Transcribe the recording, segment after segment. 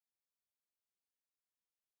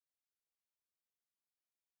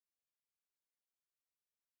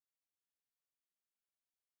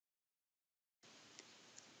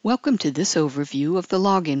Welcome to this overview of the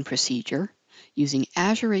login procedure using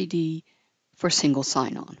Azure AD for single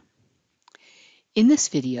sign-on. In this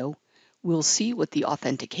video, we'll see what the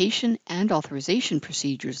authentication and authorization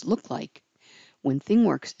procedures look like when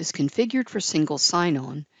ThingWorx is configured for single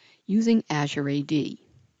sign-on using Azure AD.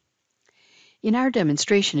 In our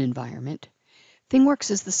demonstration environment, ThingWorx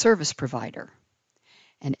is the service provider,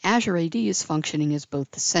 and Azure AD is functioning as both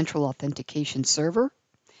the central authentication server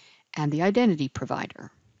and the identity provider.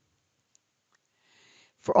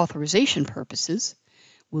 For authorization purposes,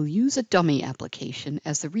 we'll use a dummy application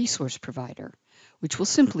as the resource provider, which will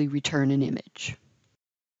simply return an image.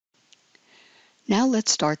 Now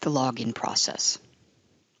let's start the login process.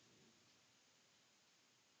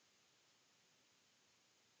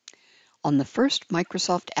 On the first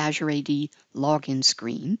Microsoft Azure AD login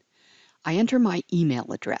screen, I enter my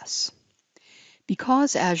email address.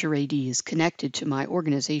 Because Azure AD is connected to my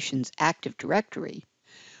organization's Active Directory,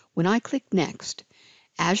 when I click Next,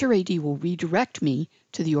 Azure AD will redirect me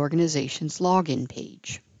to the organization's login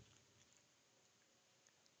page.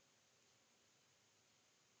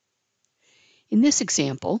 In this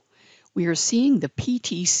example, we are seeing the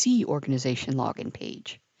PTC organization login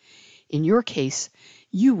page. In your case,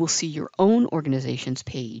 you will see your own organization's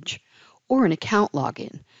page or an account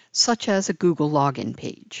login, such as a Google login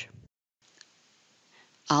page.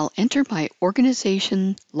 I'll enter my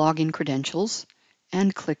organization login credentials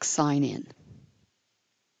and click Sign In.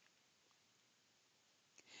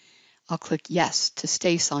 I'll click Yes to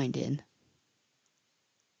stay signed in.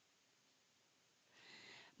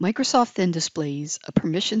 Microsoft then displays a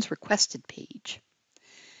permissions requested page.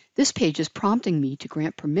 This page is prompting me to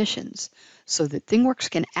grant permissions so that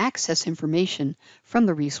ThingWorx can access information from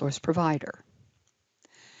the resource provider.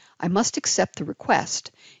 I must accept the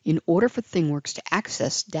request in order for ThingWorx to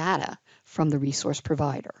access data from the resource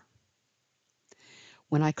provider.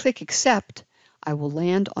 When I click Accept, I will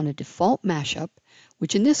land on a default mashup,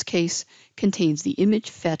 which in this case contains the image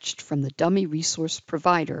fetched from the dummy resource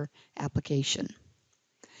provider application.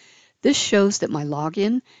 This shows that my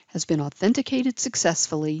login has been authenticated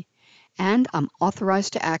successfully and I'm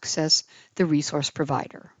authorized to access the resource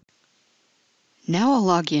provider. Now I'll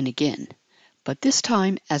log in again, but this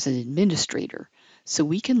time as an administrator, so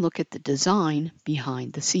we can look at the design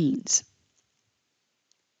behind the scenes.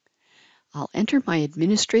 I'll enter my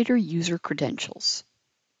administrator user credentials.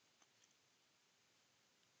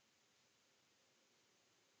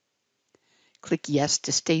 Click Yes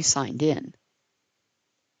to stay signed in.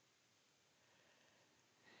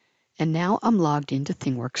 And now I'm logged into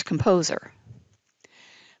ThingWorx Composer.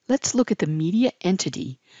 Let's look at the media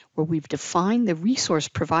entity where we've defined the resource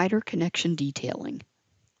provider connection detailing.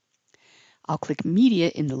 I'll click Media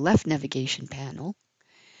in the left navigation panel.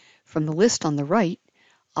 From the list on the right,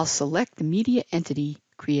 I'll select the media entity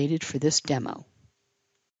created for this demo.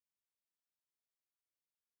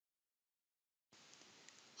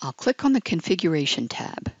 I'll click on the Configuration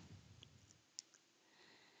tab.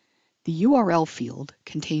 The URL field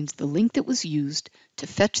contains the link that was used to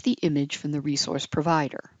fetch the image from the resource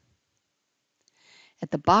provider. At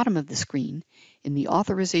the bottom of the screen, in the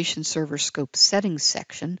Authorization Server Scope Settings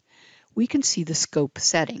section, we can see the scope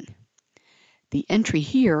setting. The entry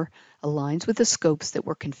here aligns with the scopes that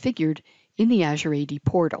were configured in the Azure AD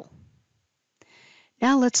portal.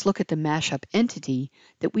 Now let's look at the mashup entity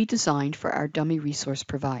that we designed for our dummy resource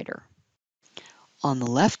provider. On the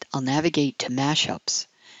left, I'll navigate to Mashups,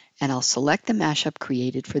 and I'll select the mashup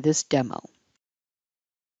created for this demo.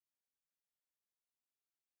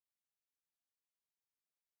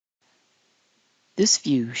 This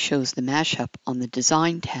view shows the mashup on the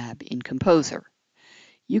Design tab in Composer.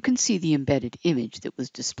 You can see the embedded image that was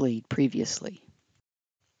displayed previously.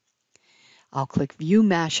 I'll click View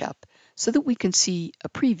Mashup so that we can see a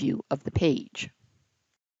preview of the page.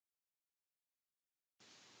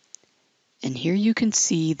 And here you can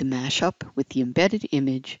see the mashup with the embedded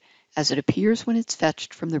image as it appears when it's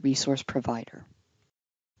fetched from the resource provider.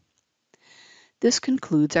 This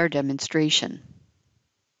concludes our demonstration.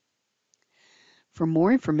 For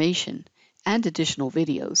more information and additional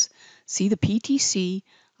videos, see the PTC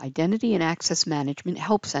Identity and Access Management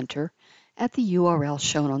Help Center at the URL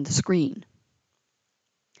shown on the screen.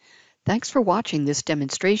 Thanks for watching this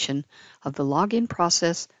demonstration of the login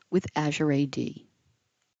process with Azure AD.